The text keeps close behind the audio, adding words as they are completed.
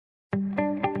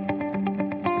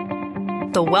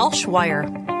The Welsh Wire,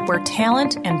 where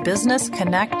talent and business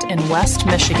connect in West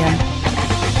Michigan.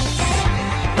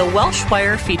 The Welsh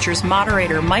Wire features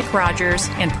moderator Mike Rogers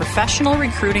and professional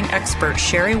recruiting expert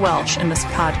Sheri Welsh in this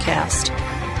podcast.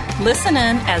 Listen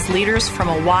in as leaders from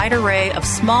a wide array of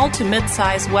small to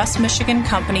mid-sized West Michigan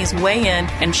companies weigh in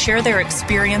and share their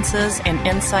experiences and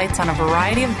insights on a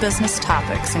variety of business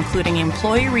topics, including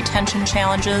employee retention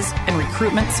challenges and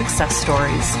recruitment success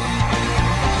stories.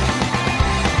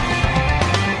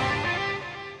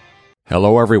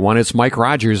 Hello, everyone. It's Mike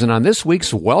Rogers, and on this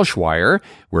week's Welsh Wire,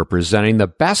 we're presenting the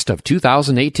best of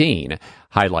 2018,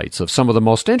 highlights of some of the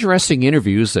most interesting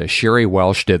interviews that Sheri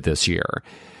Welsh did this year.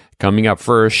 Coming up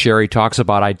first, Sheri talks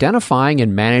about identifying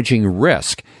and managing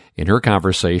risk in her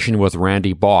conversation with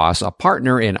Randy Boss, a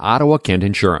partner in Ottawa Kent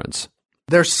Insurance.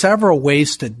 There's several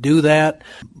ways to do that.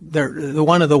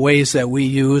 One of the ways that we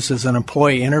use is an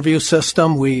employee interview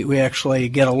system. We actually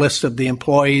get a list of the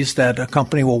employees that a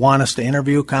company will want us to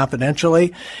interview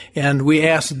confidentially, and we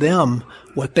ask them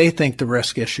what they think the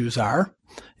risk issues are.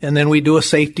 And then we do a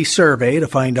safety survey to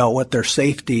find out what their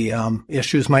safety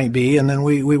issues might be. And then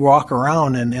we walk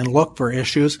around and look for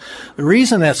issues. The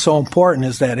reason that's so important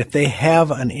is that if they have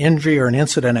an injury or an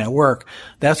incident at work,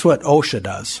 that's what OSHA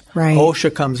does. Right.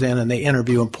 OSHA comes in and they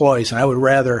interview employees. And I would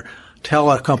rather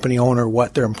tell a company owner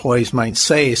what their employees might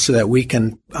say so that we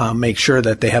can make sure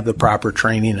that they have the proper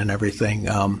training and everything.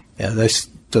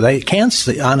 So they can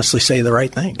honestly say the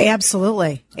right thing.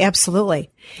 Absolutely. Absolutely.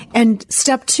 And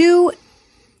step 2,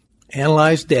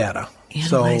 analyze data.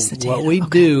 What we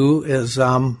do is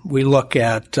we look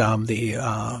at the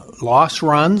loss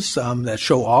runs that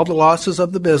show all the losses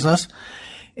of the business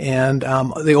and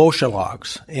the OSHA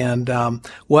logs. And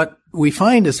what we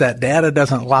find is that data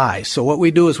doesn't lie. So what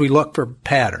we do is we look for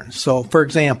patterns. So, for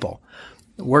example,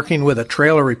 working with a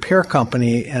trailer repair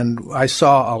company, and I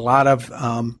saw a lot of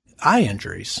eye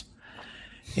injuries.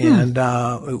 And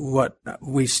what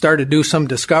we started to do some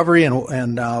discovery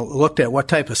and looked at what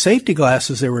type of safety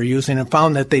glasses they were using and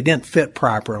found that they didn't fit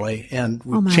properly. And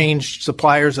we changed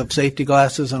suppliers of safety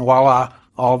glasses, and voila,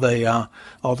 all the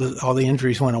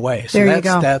injuries went away. So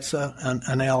that's an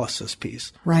analysis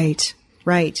piece. Right.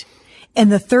 And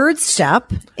the third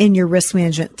step in your risk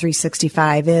management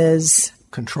 365 is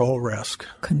control risk.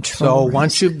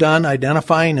 Once you've done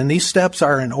identifying, and these steps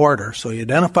are in order. So you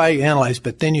identify, you analyze,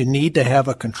 but then you need to have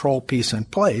a control piece in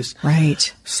place.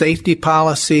 Right. Safety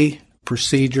policy,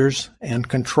 procedures, and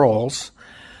controls.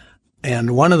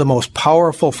 And one of the most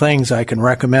powerful things I can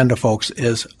recommend to folks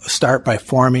is start by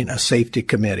forming a safety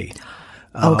committee.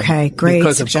 Okay, great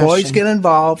because suggestion. Employees get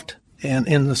involved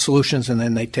in the solutions, and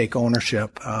then they take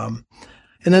ownership. And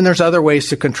then there's other ways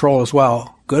to control as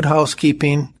well. Good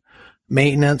housekeeping,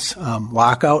 maintenance,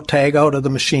 lockout, tag out of the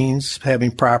machines,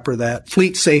 having proper that.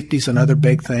 Fleet safety is another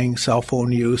big thing, cell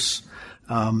phone use,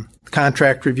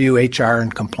 contract review, HR,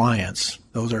 and compliance.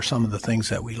 Those are some of the things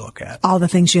that we look at. All the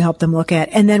things you help them look at.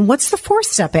 And then what's the fourth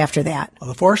step after that? Well,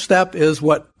 the fourth step is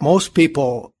what most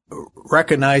people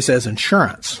recognize as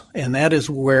insurance, and that is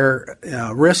where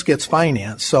risk gets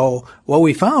financed. So what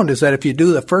we found is that if you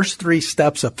do the first 3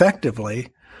 steps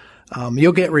effectively,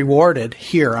 you'll get rewarded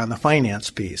here on the finance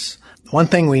piece. One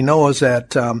thing we know is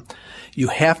that you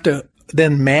have to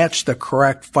then match the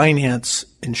correct finance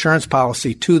insurance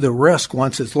policy to the risk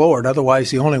once it's lowered.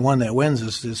 Otherwise, the only one that wins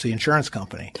is the insurance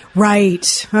company.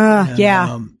 Right.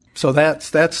 Yeah. So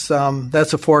that's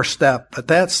a fourth step, but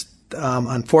that's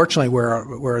unfortunately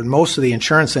where most of the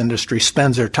insurance industry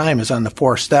spends their time is on the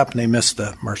fourth step, and they miss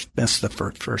the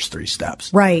first 3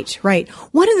 steps. Right.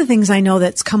 One of the things I know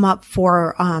that's come up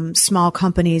for small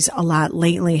companies a lot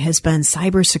lately has been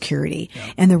cybersecurity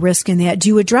and the risk in that. Do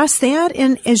you address that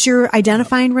as you're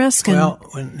identifying risk?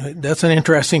 That's an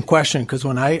interesting question, because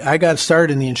when I got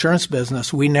started in the insurance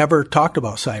business, we never talked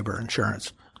about cyber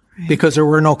insurance because there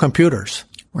were no computers.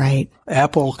 Right.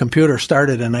 Apple computer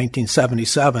started in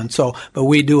 1977. But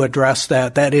we do address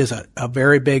that. That is a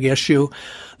very big issue.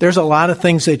 There's a lot of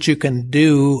things that you can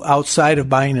do outside of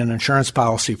buying an insurance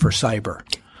policy for cyber.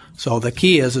 So the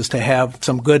key is to have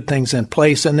some good things in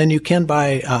place, and then you can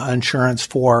buy insurance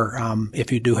for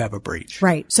if you do have a breach.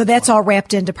 Right. So that's all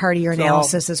wrapped into part of your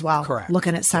analysis as well. Correct.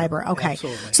 Looking at cyber. Okay.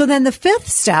 Absolutely. So then the fifth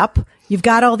step, you've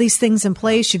got all these things in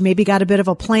place. You've maybe got a bit of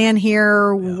a plan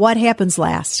here. Yeah. What happens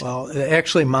last? Well,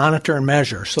 actually monitor and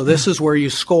measure. So this is where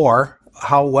you score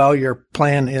how well your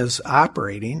plan is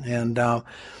operating. And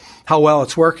how well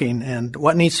it's working and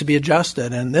what needs to be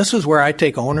adjusted. And this is where I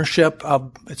take ownership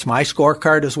of, it's my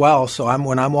scorecard as well. So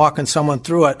when I'm walking someone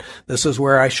through it, this is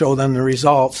where I show them the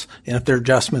results. And if their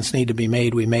adjustments need to be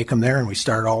made, we make them there and we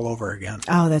start all over again.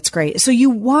 Oh, that's great. So you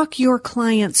walk your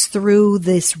clients through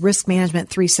this risk management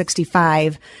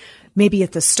 365, maybe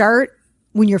at the start,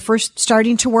 when you're first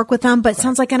starting to work with them, but it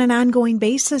sounds like on an ongoing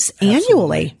basis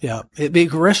annually. Yeah.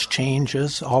 Big risk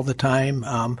changes all the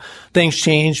time. Things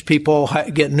change. People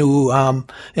get new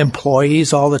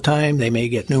employees all the time. They may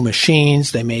get new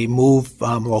machines. They may move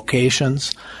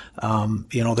locations.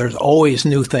 There's always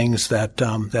new things that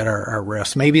are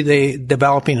risks. Maybe they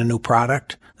developing a new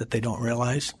product that they don't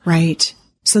realize. Right.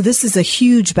 So this is a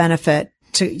huge benefit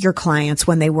to your clients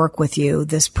when they work with you,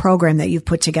 this program that you've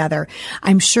put together.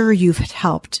 I'm sure you've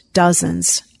helped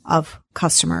dozens of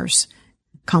customers,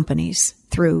 companies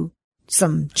through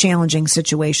some challenging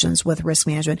situations with risk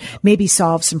management, maybe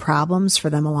solve some problems for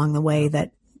them along the way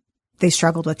that they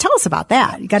struggled with. Tell us about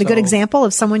that. You got a good example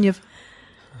of someone you've...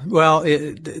 Well,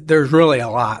 there's really a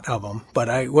lot of them, but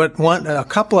a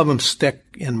couple of them stick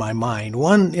in my mind.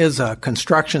 One is a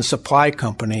construction supply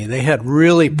company. They had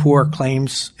really poor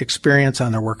claims experience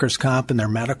on their workers' comp and their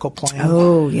medical plan.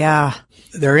 Oh, yeah.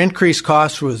 Their increased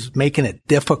cost was making it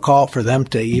difficult for them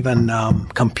to even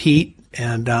compete,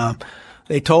 and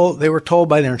they were told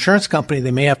by their insurance company they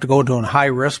may have to go to a high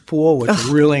risk pool, which would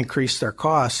really increase their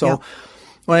costs. So. Yep.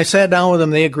 When I sat down with them,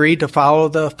 they agreed to follow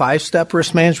the 5-step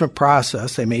risk management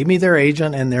process. They made me their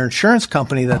agent, and their insurance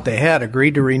company that they had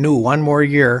agreed to renew one more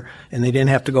year, and they didn't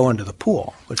have to go into the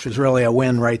pool, which was really a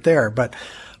win right there. But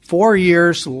 4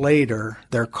 years later,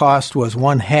 their cost was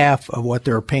 1/2 of what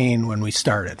they were paying when we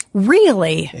started.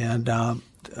 Really? And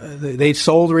they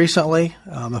sold recently.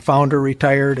 The founder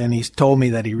retired, and he's told me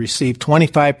that he received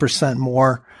 25%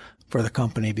 more for the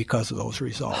company because of those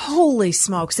results. Holy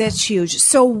smokes, that's huge.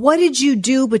 So what did you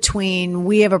do between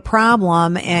we have a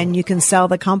problem and you can sell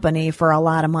the company for a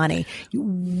lot of money?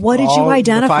 What did you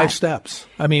identify? The 5 steps.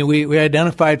 I mean, we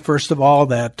identified first of all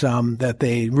that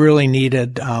they really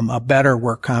needed a better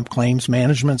work comp claims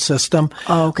management system.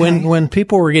 Okay. When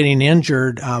people were getting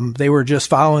injured, they were just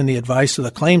following the advice of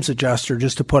the claims adjuster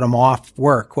just to put them off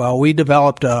work. Well, we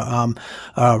developed a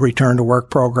return to work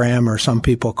program, or some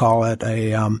people call it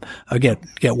a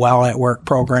get well at work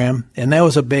program, and that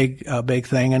was a big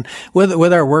thing. And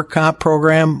with our work comp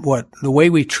program, the way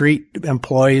we treat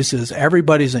employees is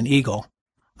everybody's an eagle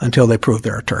until they prove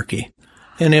they're a turkey.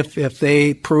 And if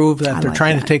they prove that they're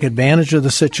trying to take advantage of the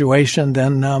situation,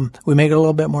 then we make it a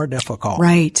little bit more difficult,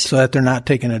 right? So that they're not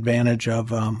taking advantage of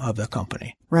the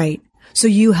company, right? So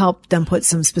you helped them put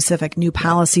some specific new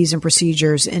policies and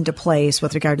procedures into place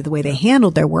with regard to the way they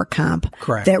handled their work comp.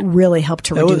 Correct. That really helped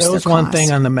to reduce that was their one costs.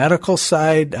 thing on the medical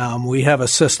side. We have a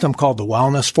system called the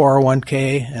Wellness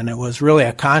 401k, and it was really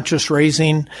a conscious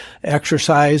raising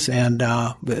exercise, and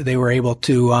they were able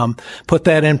to put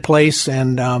that in place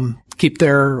and keep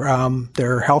their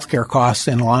healthcare costs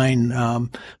in line,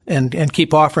 and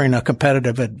keep offering a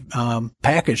competitive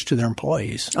package to their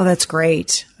employees. Oh, that's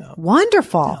great.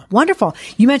 Wonderful. Yeah. Wonderful.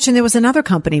 You mentioned there was another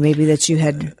company maybe that you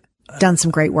had done some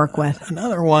great work with.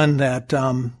 Another one that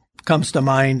comes to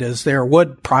mind is their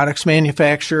wood products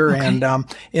manufacturer. Okay. And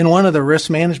in one of the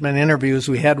risk management interviews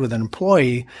we had with an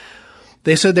employee,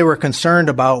 they said they were concerned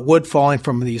about wood falling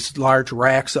from these large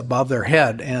racks above their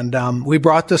head. And we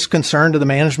brought this concern to the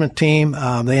management team.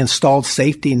 They installed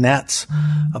safety nets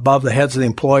above the heads of the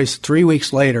employees. 3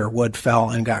 weeks later, wood fell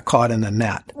and got caught in the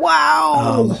net.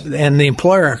 Wow. And the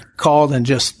employer called and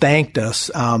just thanked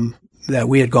us that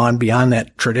we had gone beyond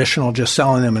that traditional just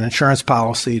selling them an insurance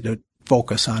policy to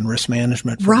focus on risk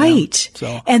management. Right.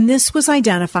 So, and this was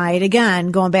identified,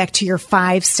 again, going back to your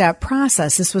 5-step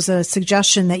process. This was a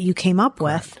suggestion that you came up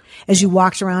with as you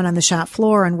walked around on the shop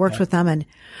floor and worked with them. And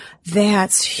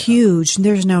that's huge.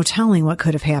 There's no telling what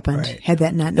could have happened had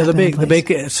that net not been in place. The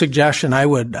big suggestion I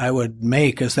would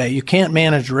make is that you can't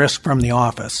manage risk from the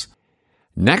office.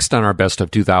 Next on our Best of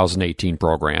 2018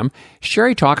 program,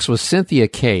 Sheri talks with Cynthia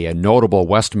Kay, a notable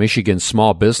West Michigan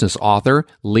small business author,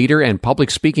 leader, and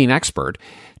public speaking expert,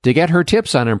 to get her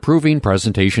tips on improving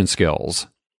presentation skills.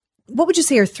 What would you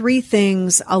say are 3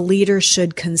 things a leader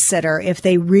should consider if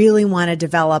they really want to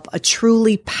develop a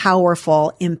truly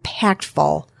powerful,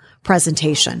 impactful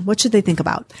presentation? What should they think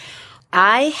about?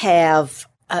 I have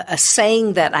a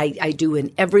saying that I do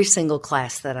in every single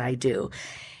class that I do.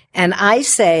 And I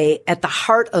say at the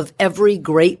heart of every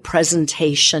great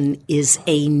presentation is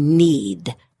a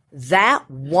need. That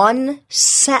one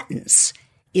sentence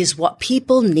is what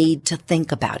people need to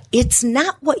think about. It's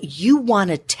not what you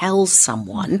want to tell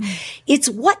someone. It's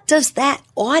what does that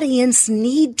audience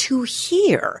need to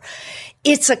hear.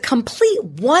 It's a complete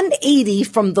 180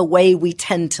 from the way we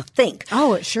tend to think.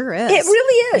 Oh, it sure is. It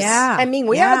really is. Yeah. I mean,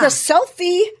 we are the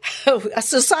selfie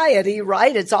society,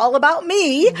 right? It's all about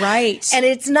me. Right. And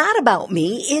it's not about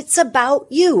me. It's about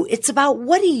you. It's about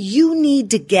what do you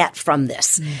need to get from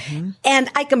this?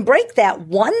 And I can break that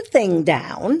one thing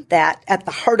down that at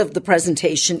the heart of the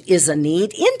presentation is a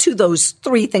need into those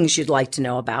three things you'd like to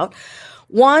know about.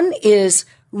 One is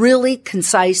really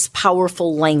concise,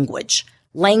 powerful language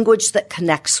that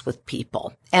connects with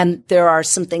people. And there are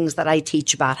some things that I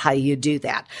teach about how you do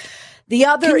that. The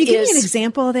other is... Can you give me an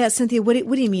example of that, Cynthia? What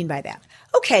do you mean by that?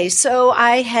 Okay, so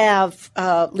I have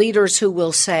leaders who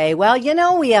will say, well, you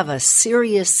know, we have a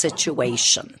serious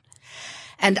situation.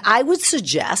 And I would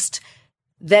suggest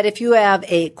that if you have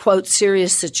a, quote,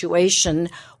 serious situation,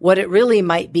 what it really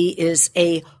might be is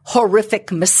a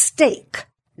horrific mistake.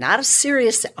 Not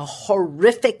a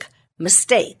horrific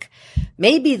mistake.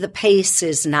 Maybe the pace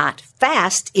is not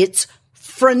fast, it's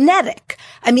frenetic.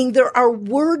 I mean, there are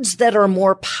words that are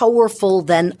more powerful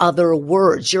than other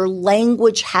words. Your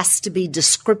language has to be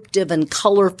descriptive and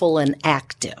colorful and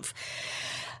active.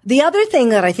 The other thing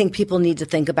that I think people need to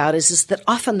think about is that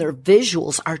often their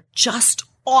visuals are just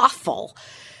awful.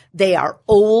 They are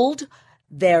old,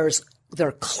 they're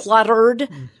cluttered,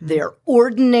 they're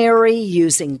ordinary,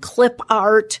 using clip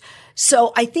art.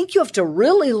 So I think you have to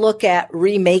really look at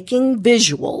remaking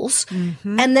visuals.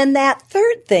 And then that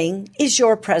third thing is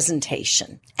your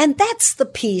presentation. And that's the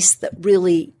piece that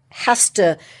really has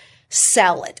to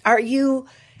sell it. Are you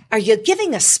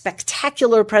giving a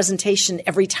spectacular presentation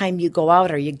every time you go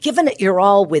out? Are you giving it your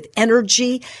all with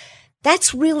energy?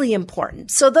 That's really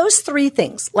important. So those three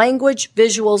things, language,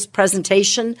 visuals,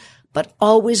 presentation, but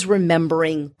always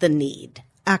remembering the need.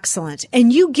 Excellent.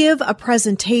 And you give a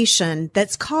presentation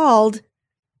that's called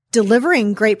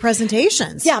Delivering Great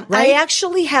Presentations. Yeah, right? I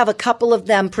actually have a couple of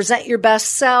them. Present Your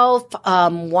Best Self.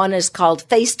 One is called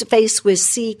Face to Face with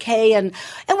CK. And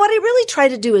what I really try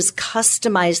to do is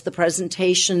customize the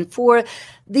presentation for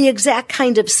the exact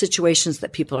kind of situations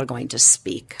that people are going to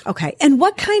speak. Okay. And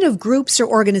what kind of groups or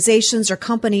organizations or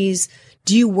companies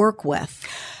do you work with?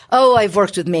 Oh, I've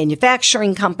worked with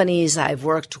manufacturing companies. I've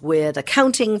worked with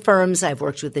accounting firms. I've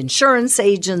worked with insurance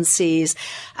agencies.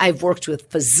 I've worked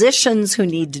with physicians who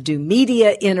need to do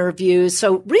media interviews.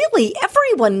 So really,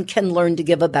 everyone can learn to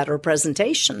give a better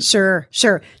presentation. Sure.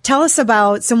 Tell us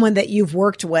about someone that you've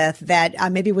worked with that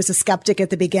maybe was a skeptic at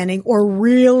the beginning or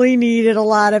really needed a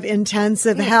lot of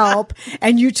intensive help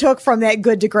and you took from that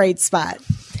good to great spot.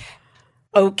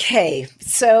 Okay.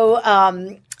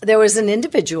 So, there was an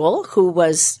individual who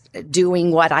was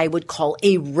doing what I would call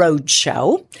a road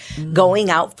show, going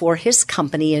out for his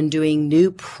company and doing new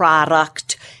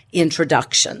product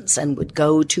introductions and would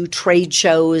go to trade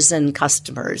shows and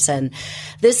customers. And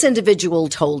this individual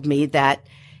told me that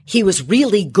he was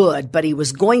really good, but he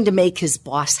was going to make his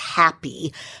boss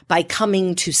happy by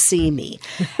coming to see me.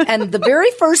 And the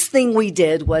very first thing we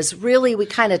did was really we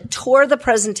kind of tore the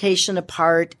presentation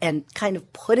apart and kind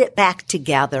of put it back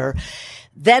together.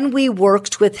 Then we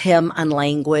worked with him on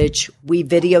language. We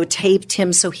videotaped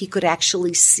him so he could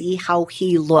actually see how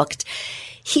he looked.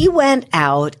 He went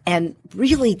out and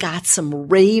really got some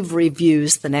rave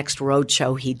reviews the next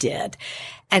roadshow he did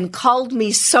and called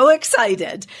me so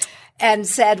excited and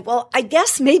said, well, I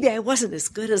guess maybe I wasn't as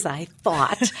good as I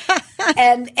thought.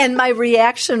 and my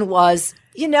reaction was,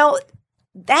 you know,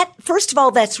 that, first of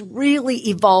all, that's really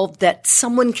evolved that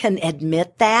someone can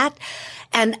admit that.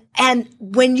 And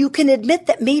when you can admit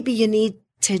that maybe you need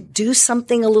to do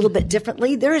something a little bit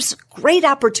differently, there's great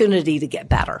opportunity to get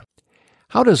better.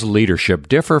 How does leadership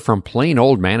differ from plain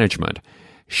old management?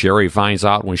 Sheri finds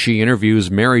out when she interviews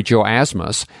Mary Jo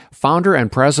Asmus, founder and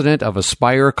president of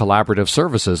Aspire Collaborative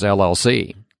Services,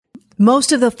 LLC.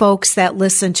 Most of the folks that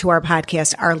listen to our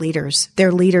podcast are leaders.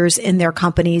 They're leaders in their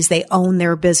companies. They own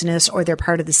their business or they're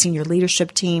part of the senior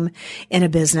leadership team in a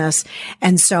business.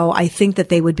 And so I think that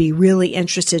they would be really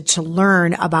interested to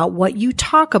learn about what you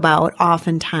talk about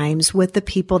oftentimes with the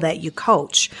people that you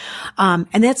coach. And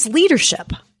that's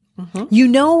leadership. You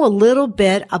know a little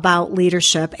bit about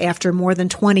leadership after more than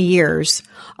 20 years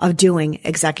of doing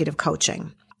executive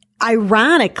coaching.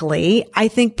 Ironically, I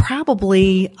think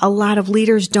probably a lot of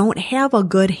leaders don't have a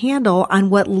good handle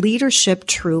on what leadership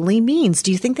truly means.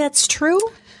 Do you think that's true?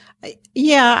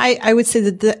 Yeah, I would say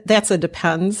that that's a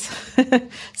depends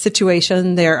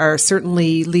situation. There are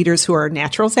certainly leaders who are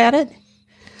naturals at it.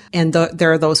 And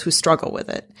there are those who struggle with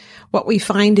it. What we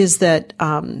find is that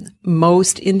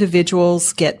most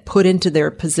individuals get put into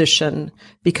their position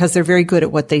because they're very good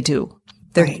at what they do.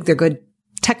 They're good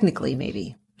technically,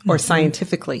 maybe, or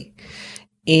scientifically.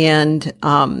 And,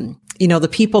 the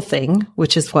people thing,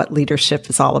 which is what leadership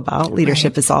is all about.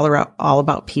 Leadership is all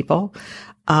about people.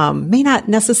 May not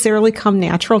necessarily come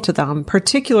natural to them,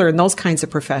 particularly in those kinds of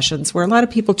professions where a lot of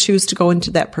people choose to go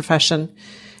into that profession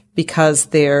because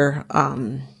they're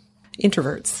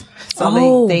introverts.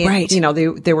 So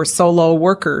they were solo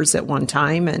workers at one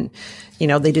time, and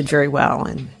they did very well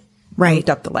and moved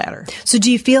up the ladder. So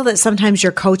do you feel that sometimes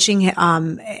your coaching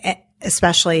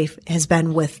especially has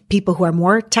been with people who are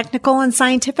more technical and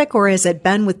scientific, or has it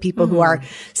been with people who are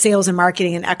sales and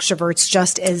marketing and extroverts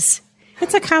just as?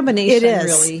 It's a combination, it is.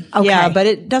 Really. Okay. Yeah, but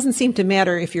it doesn't seem to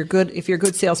matter if you're good. If you're a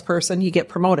good salesperson, you get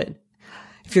promoted.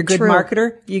 If you're a good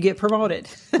marketer, you get promoted.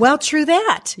 Well, true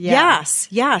that. Yeah.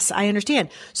 Yes, I understand.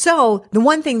 So the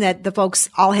one thing that the folks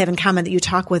all have in common that you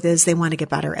talk with is they want to get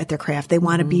better at their craft. They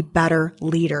want to be better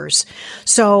leaders.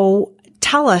 So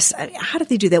tell us, how do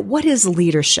they do that? What is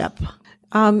leadership?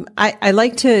 I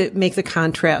like to make the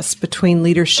contrast between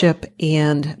leadership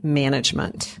and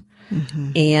management.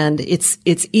 Mm-hmm. And it's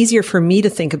easier for me to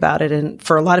think about it, and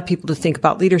for a lot of people to think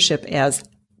about leadership as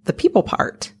the people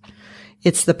part.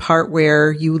 It's the part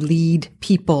where you lead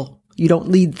people. You don't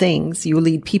lead things, you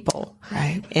lead people.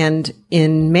 Right. And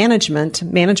in management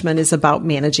is about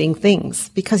managing things,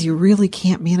 because you really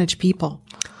can't manage people.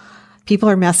 People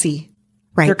are messy.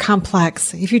 Right. They're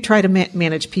complex. If you try to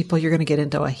manage people, you're going to get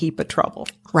into a heap of trouble.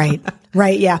 Right.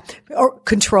 Yeah. Or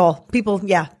control. People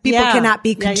cannot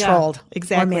be controlled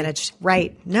exactly. or managed.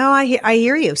 Right. No, I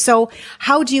hear you. So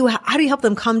how do you help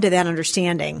them come to that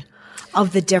understanding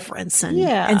of the difference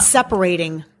and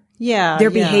separating their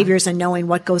behaviors and knowing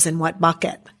what goes in what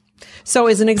bucket? So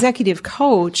as an executive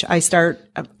coach, I start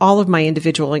all of my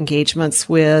individual engagements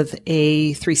with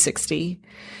a 360,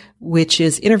 which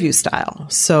is interview style.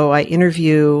 So I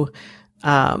interview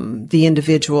the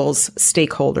individual's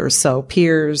stakeholders, so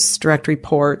peers, direct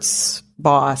reports,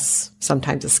 boss,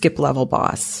 sometimes a skip level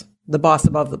boss, the boss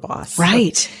above the boss.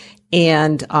 Right.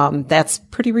 And that's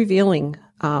pretty revealing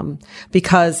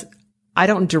because I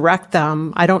don't direct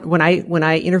them. When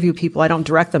I interview people, I don't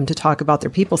direct them to talk about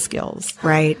their people skills.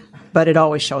 Right. But it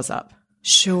always shows up.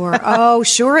 Sure. Oh,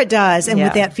 sure it does. And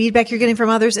with that feedback you're getting from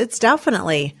others, it's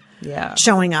definitely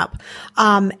showing up.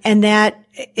 And that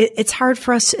it's hard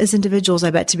for us as individuals,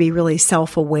 I bet, to be really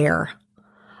self-aware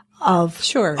of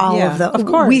all of the, of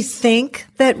course. We think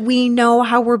that we know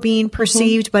how we're being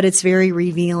perceived, but it's very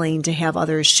revealing to have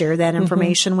others share that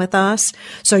information with us.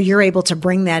 So you're able to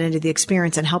bring that into the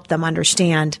experience and help them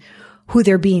understand who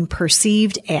they're being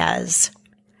perceived as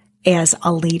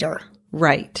a leader.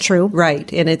 Right. True.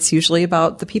 Right. And it's usually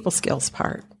about the people skills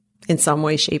part in some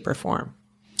way, shape, or form.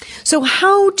 So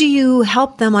how do you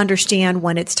help them understand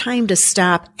when it's time to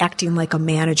stop acting like a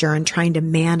manager and trying to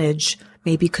manage,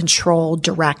 maybe control,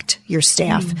 direct your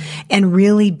staff and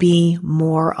really be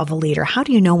more of a leader? How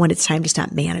do you know when it's time to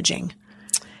stop managing?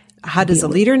 How does a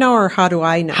leader know, or how do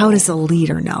I know? How does a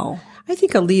leader know? I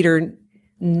think a leader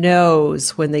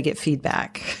knows when they get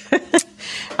feedback.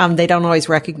 They don't always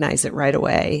recognize it right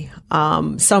away.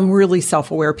 Some really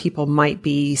self-aware people might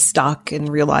be stuck and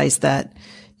realize that,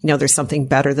 there's something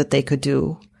better that they could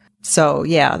do. So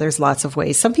there's lots of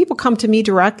ways. Some people come to me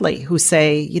directly who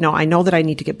say, I know that I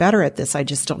need to get better at this. I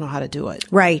just don't know how to do it.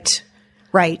 Right.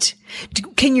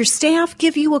 Can your staff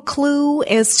give you a clue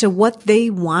as to what they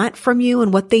want from you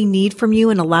and what they need from you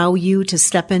and allow you to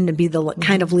step in and be the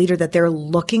kind of leader that they're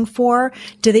looking for?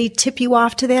 Do they tip you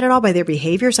off to that at all by their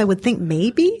behaviors? I would think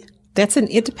maybe.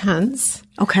 It depends.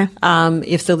 Okay.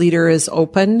 If the leader is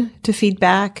open to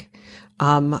feedback,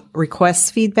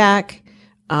 requests feedback,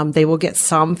 they will get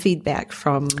some feedback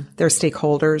from their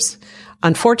stakeholders.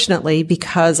 Unfortunately,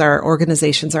 because our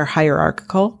organizations are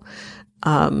hierarchical,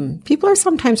 people are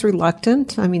sometimes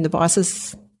reluctant. I mean, the boss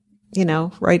is,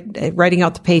 writing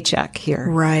out the paycheck here.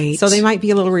 Right. So they might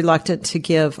be a little reluctant to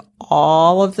give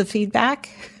all of the feedback.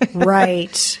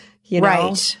 Right.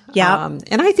 Right. Yeah.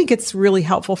 And I think it's really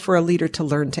helpful for a leader to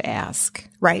learn to ask.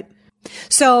 Right.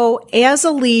 So as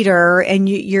a leader and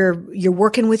you're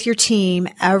working with your team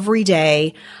every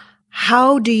day,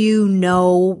 how do you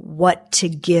know what to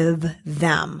give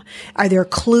them? Are there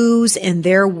clues in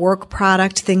their work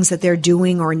product, things that they're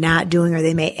doing or not doing, or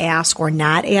they may ask or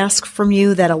not ask from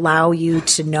you that allow you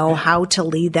to know how to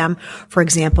lead them? For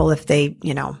example, if they,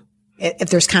 if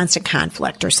there's constant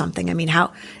conflict or something, I mean,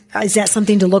 how is that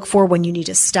something to look for when you need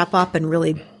to step up and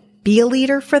really be a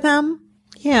leader for them?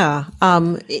 Yeah.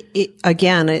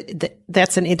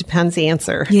 That's an it depends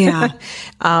answer. Yeah.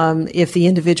 If the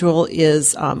individual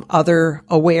is other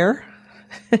aware,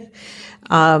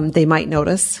 they might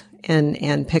notice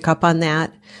and pick up on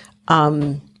that.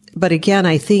 But again,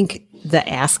 I think the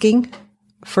asking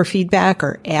for feedback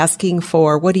or asking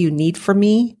for what do you need from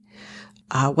me?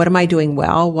 What am I doing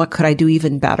well? What could I do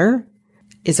even better?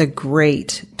 Is a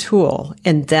great tool.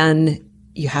 And then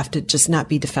you have to just not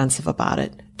be defensive about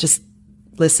it. Just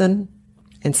listen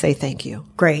and say thank you.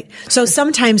 Great. So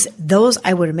sometimes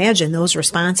I would imagine those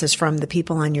responses from the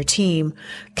people on your team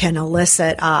can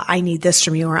elicit, I need this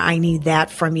from you or I need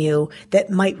that from you, that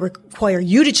might require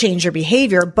you to change your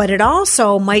behavior, but it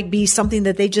also might be something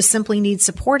that they just simply need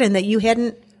support in that you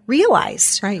hadn't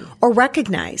realized or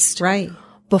recognized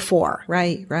before.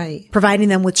 Right. Providing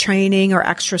them with training or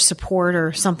extra support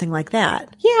or something like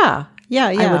that. Yeah.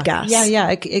 I would guess. Yeah.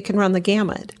 It can run the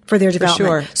gamut for their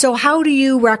development. For sure. So how do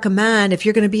you recommend, if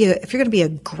you're going to be a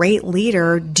great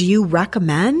leader, do you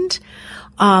recommend,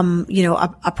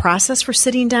 a process for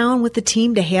sitting down with the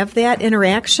team to have that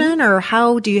interaction, or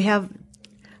how do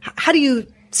you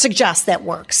suggest that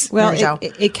works? Well,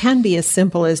 it can be as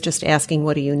simple as just asking,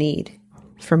 what do you need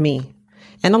from me?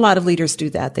 And a lot of leaders do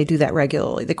that. They do that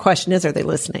regularly. The question is, are they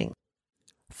listening?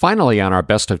 Finally, on our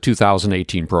Best of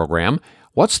 2018 program,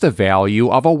 what's the value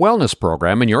of a wellness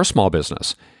program in your small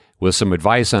business? With some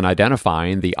advice on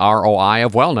identifying the ROI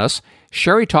of wellness,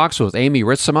 Sheri talks with Amy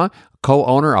Ritzema,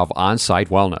 co-owner of On-Site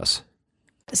Wellness.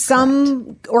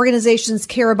 Some organizations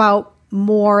care about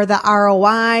more the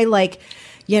ROI, like,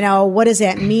 what does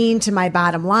that mean to my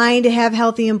bottom line to have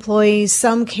healthy employees?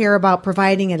 Some care about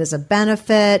providing it as a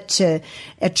benefit to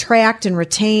attract and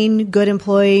retain good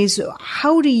employees.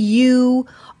 How do you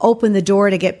open the door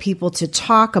to get people to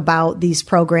talk about these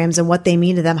programs and what they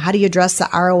mean to them? How do you address the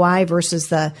ROI versus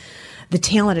the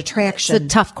talent attraction? It's a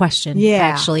tough question. Yeah.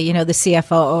 Actually, the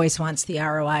CFO always wants the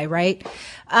ROI, right?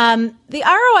 The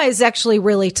ROI is actually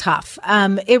really tough.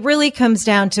 It really comes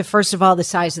down to, first of all, the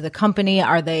size of the company.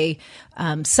 Are they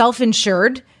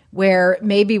self-insured, where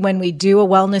maybe when we do a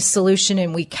wellness solution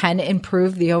and we can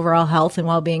improve the overall health and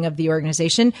well-being of the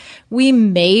organization, we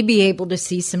may be able to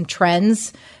see some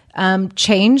trends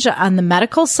change on the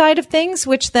medical side of things,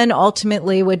 which then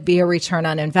ultimately would be a return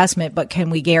on investment. But can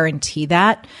we guarantee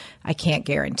that? I can't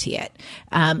guarantee it.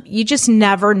 You just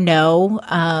never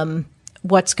know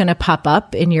what's going to pop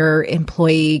up in your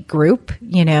employee group.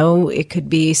 It could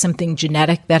be something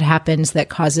genetic that happens that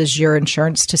causes your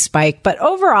insurance to spike. But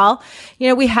overall,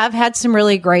 we have had some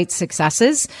really great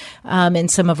successes in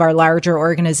some of our larger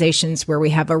organizations where we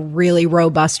have a really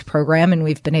robust program, and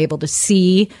we've been able to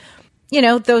see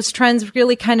those trends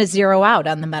really kind of zero out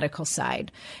on the medical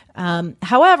side.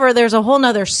 However, there's a whole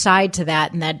nother side to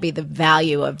that, and that'd be the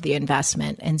value of the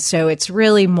investment. And so it's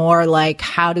really more like,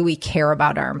 how do we care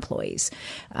about our employees?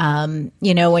 When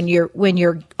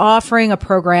you're offering a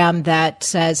program that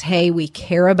says, hey, we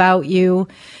care about you,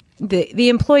 the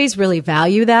employees really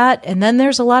value that. And then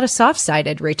there's a lot of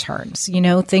soft-sided returns,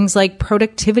 things like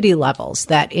productivity levels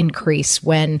that increase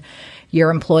when your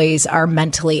employees are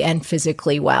mentally and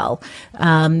physically well.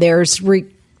 There's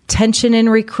retention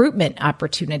and recruitment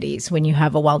opportunities when you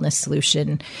have a wellness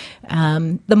solution.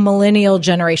 The millennial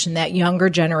generation, that younger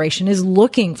generation, is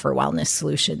looking for wellness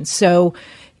solutions. So,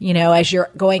 as you're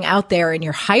going out there and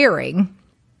you're hiring,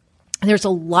 there's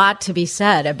a lot to be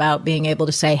said about being able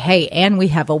to say, hey, and we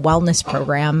have a wellness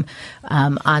program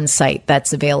on site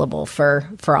that's available for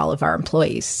all of our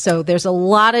employees. So there's a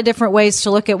lot of different ways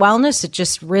to look at wellness. It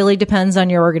just really depends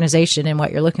on your organization and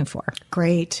what you're looking for.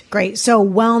 Great. So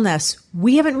wellness,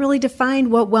 we haven't really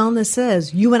defined what wellness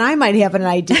is. You and I might have an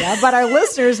idea, but our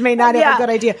listeners may not have a good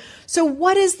idea. So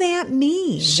what does that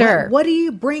mean? Sure. What do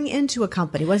you bring into a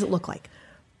company? What does it look like?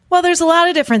 Well, there's a lot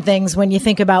of different things when you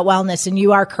think about wellness, and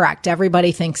you are correct.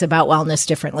 Everybody thinks about wellness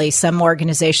differently. Some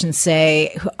organizations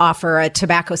offer a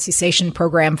tobacco cessation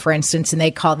program, for instance, and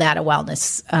they call that a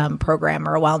wellness program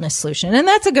or a wellness solution. And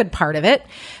that's a good part of it.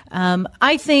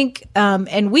 I think,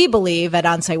 and we believe at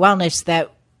On-Site Wellness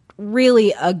that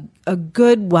really a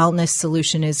good wellness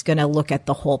solution is going to look at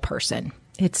the whole person.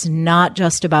 It's not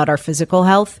just about our physical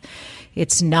health.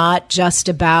 It's not just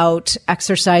about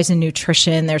exercise and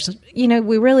nutrition. There's,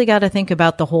 we really got to think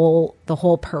about the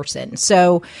whole person.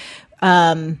 So,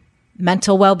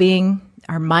 mental well-being,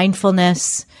 our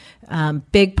mindfulness,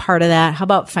 big part of that. How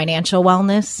about financial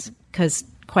wellness? Because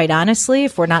quite honestly,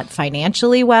 if we're not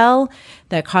financially well,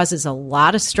 that causes a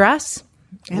lot of stress.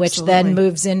 which then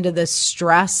moves into the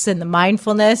stress and the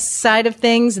mindfulness side of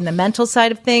things and the mental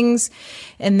side of things.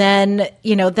 And then,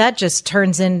 that just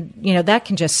turns in, that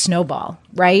can just snowball,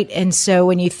 right? And so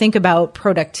when you think about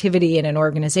productivity in an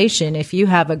organization, if you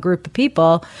have a group of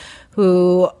people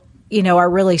who, are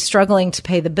really struggling to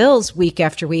pay the bills week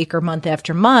after week or month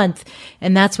after month,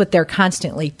 and that's what they're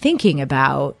constantly thinking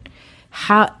about,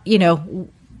 how,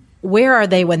 where are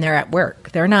they when they're at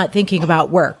work? They're not thinking about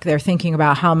work. They're thinking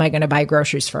about how am I going to buy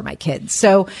groceries for my kids?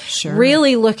 So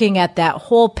really looking at that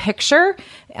whole picture,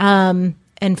 and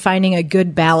finding a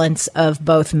good balance of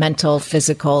both mental,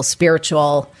 physical,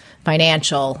 spiritual,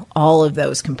 financial, all of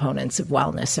those components of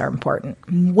wellness are important.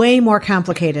 Way more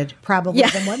complicated, probably,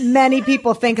 than what many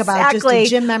people think about. Just a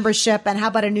gym membership, and how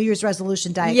about a New Year's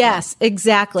resolution diet? Yes,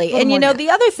 exactly. And the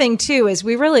other thing too is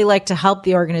we really like to help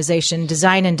the organization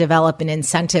design and develop an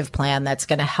incentive plan that's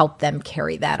going to help them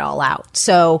carry that all out.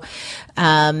 So,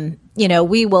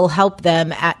 we will help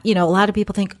them at, a lot of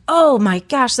people think, oh my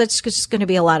gosh, that's just going to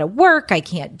be a lot of work. I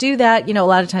can't do that. A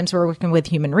lot of times we're working with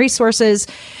human resources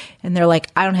and they're like,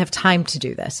 I don't have time to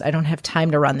do this. I don't have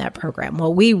time to run that program.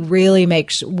 Well, we really make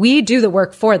sure we do the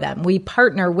work for them. We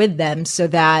partner with them so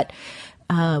that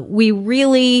we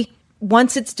really,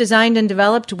 once it's designed and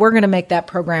developed, we're going to make that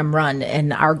program run.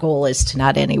 And our goal is to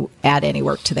not add any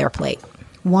work to their plate.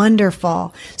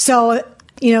 Wonderful. So,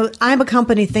 I'm a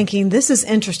company thinking this is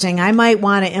interesting. I might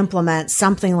want to implement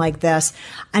something like this.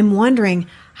 I'm wondering,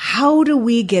 how do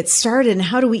we get started and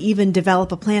how do we even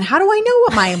develop a plan? How do I know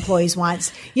what my employees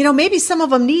want? Maybe some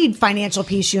of them need Financial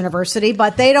Peace University,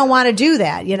 but they don't want to do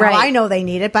that. Right. I know they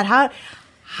need it, but how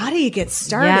do you get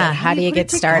started? Yeah, how do you get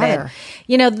started?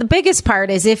 The biggest part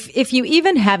is if you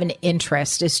even have an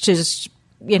interest, it's just,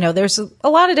 there's a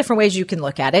lot of different ways you can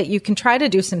look at it. You can try to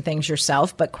do some things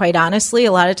yourself, but quite honestly,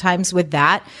 a lot of times with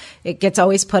that, it gets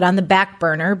always put on the back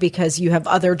burner because you have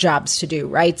other jobs to do,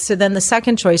 right? So then the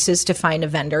second choice is to find a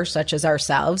vendor such as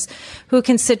ourselves who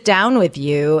can sit down with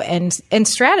you and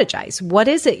strategize. What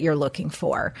is it you're looking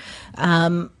for?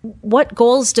 What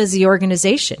goals does the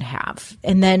organization have?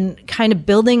 And then kind of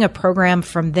building a program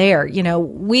from there.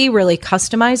 We really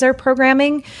customize our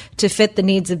programming to fit the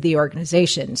needs of the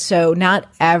organization. So not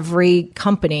every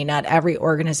company, not every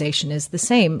organization is the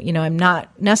same. I'm not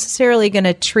necessarily going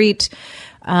to treat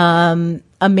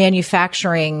a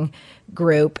manufacturing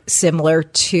group similar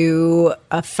to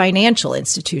a financial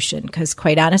institution, because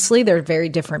quite honestly, they're very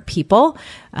different people,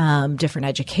 different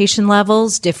education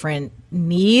levels, different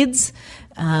needs,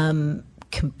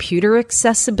 computer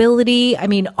accessibility. I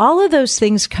mean, all of those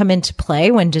things come into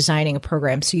play when designing a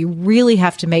program. So you really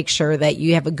have to make sure that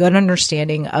you have a good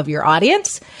understanding of your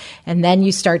audience, and then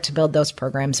you start to build those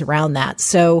programs around that.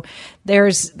 So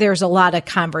there's a lot of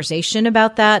conversation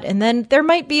about that. And then there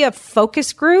might be a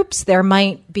focus groups. There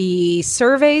might be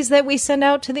surveys that we send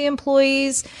out to the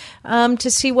employees to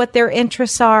see what their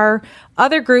interests are.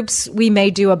 Other groups, we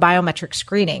may do a biometric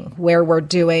screening where we're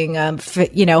doing,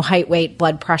 height, weight,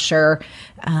 blood pressure,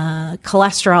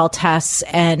 cholesterol tests,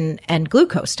 and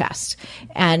glucose tests,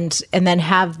 and then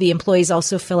have the employees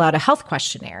also fill out a health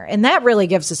questionnaire. And that really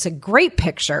gives us a great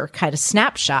picture, kind of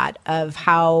snapshot of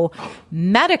how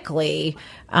medically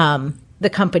the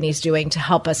company's doing to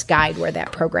help us guide where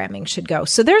that programming should go.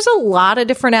 So there's a lot of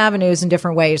different avenues and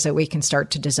different ways that we can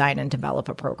start to design and develop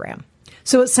a program.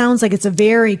 So it sounds like it's a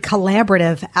very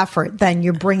collaborative effort. Then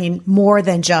you're bringing more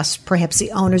than just perhaps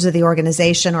the owners of the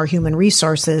organization or human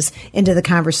resources into the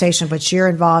conversation, but you're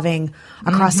involving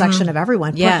a cross-section of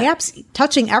everyone, perhaps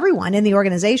touching everyone in the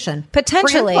organization.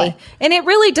 Potentially. And it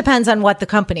really depends on what the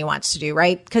company wants to do,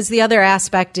 right? Because the other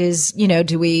aspect is,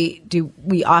 do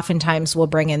we oftentimes will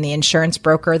bring in the insurance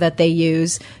broker that they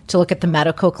use to look at the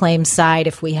medical claims side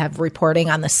if we have reporting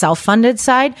on the self-funded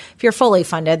side. If you're fully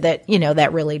funded,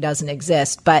 that really doesn't exist.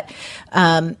 But,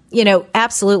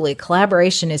 absolutely,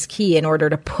 collaboration is key in order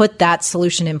to put that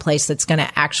solution in place that's going to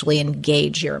actually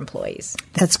engage your employees.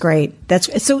 That's great.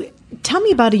 So tell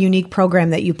me about a unique program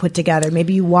that you put together.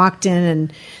 Maybe you walked in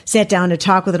and sat down to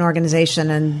talk with an organization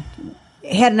and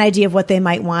had an idea of what they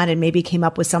might want and maybe came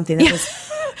up with something that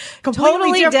was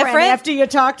completely different after you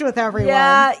talked with everyone.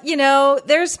 Yeah,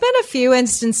 there's been a few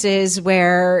instances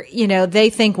where, they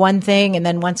think one thing and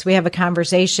then once we have a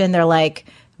conversation, they're like,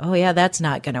 oh yeah, that's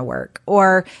not going to work.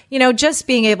 Or, just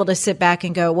being able to sit back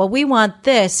and go, well, we want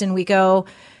this. And we go,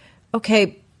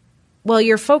 okay, well,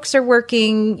 your folks are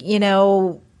working,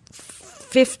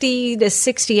 50 to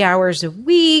 60 hours a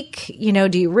week?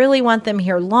 Do you really want them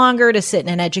here longer to sit in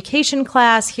an education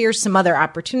class? Here's some other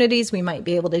opportunities we might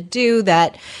be able to do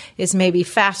that is maybe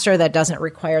faster, that doesn't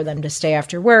require them to stay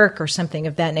after work or something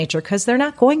of that nature, because they're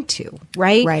not going to,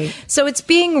 right? Right. So it's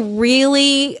being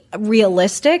really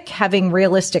realistic, having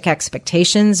realistic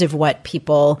expectations of what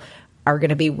people are going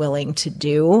to be willing to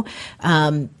do.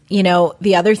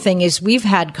 The other thing is we've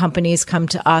had companies come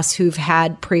to us who've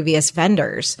had previous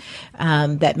vendors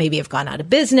that maybe have gone out of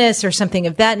business or something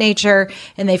of that nature.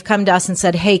 And they've come to us and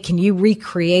said, hey, can you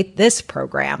recreate this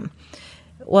program?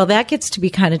 Well, that gets to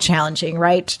be kind of challenging,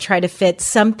 right? To try to fit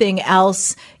something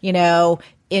else,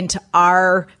 into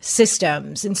our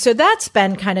systems. And so that's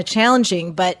been kind of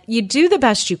challenging, but you do the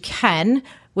best you can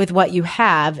with what you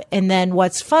have. And then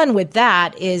what's fun with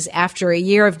that is after a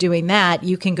year of doing that,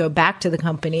 you can go back to the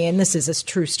company. And this is a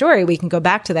true story. We can go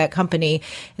back to that company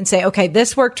and say, okay,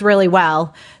 this worked really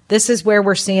well. This is where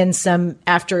we're seeing some,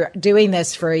 after doing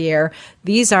this for a year,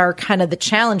 these are kind of the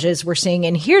challenges we're seeing.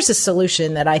 And here's a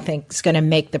solution that I think is going to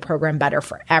make the program better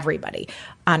for everybody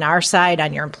on our side,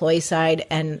 on your employee side,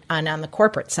 and on the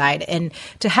corporate side. And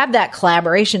to have that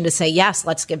collaboration to say, yes,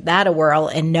 let's give that a whirl,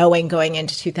 and knowing going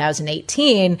into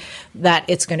 2018 that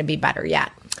it's going to be better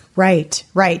yet. Right.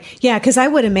 Yeah, because I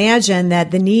would imagine that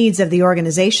the needs of the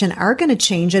organization are going to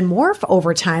change and morph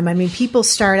over time. I mean, people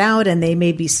start out and they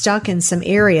may be stuck in some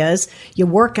areas. You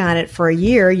work on it for a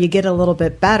year, you get a little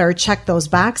bit better, check those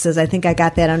boxes. I think I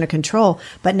got that under control.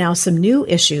 But now some new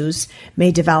issues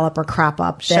may develop or crop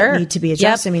up that need to be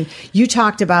addressed. Yep. I mean, you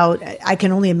talked about, I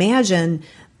can only imagine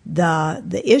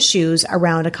the issues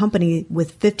around a company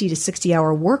with 50 to 60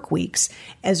 hour work weeks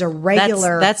as a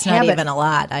regular that's habit. not even a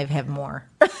lot. I have more.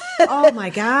 Oh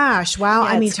my gosh. Wow.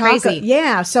 Yeah, it's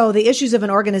crazy. So the issues of an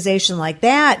organization like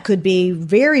that could be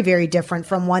very, very different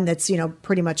from one that's,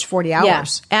 pretty much 40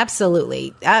 hours. Yeah,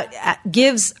 absolutely.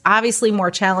 Gives obviously more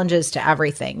challenges to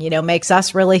everything, makes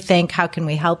us really think, how can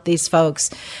we help these folks?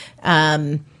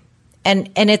 And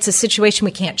it's a situation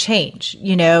we can't change.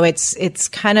 It's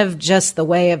kind of just the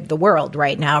way of the world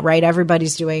right now, right?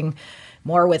 Everybody's doing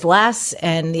more with less,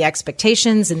 and the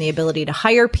expectations and the ability to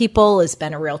hire people has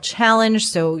been a real challenge.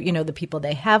 So, the people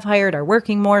they have hired are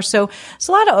working more. So it's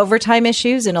a lot of overtime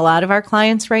issues in a lot of our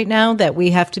clients right now that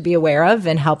we have to be aware of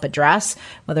and help address,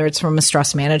 whether it's from a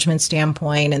stress management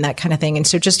standpoint and that kind of thing. And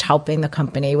so just helping the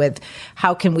company with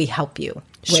how can we help you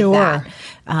with that.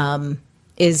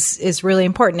 Is really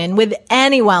important. And with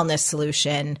any wellness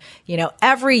solution,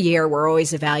 every year we're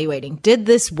always evaluating, did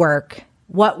this work?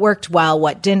 What worked well?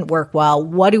 What didn't work well?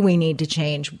 What do we need to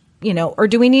change? Or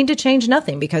do we need to change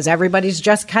nothing because everybody's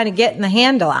just kind of getting the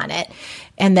handle on it,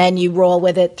 and then you roll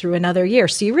with it through another year.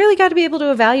 So you really got to be able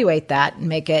to evaluate that and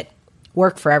make it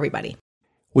work for everybody.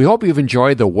 We hope you've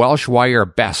enjoyed the Welsh Wire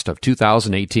Best of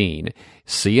 2018.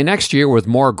 See you next year with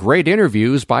more great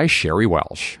interviews by Sheri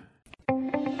Welsh.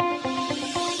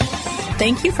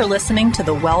 Thank you for listening to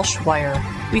the Welsh Wire.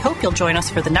 We hope you'll join us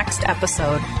for the next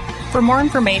episode. For more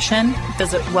information,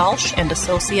 visit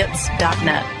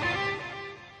welshandassociates.net.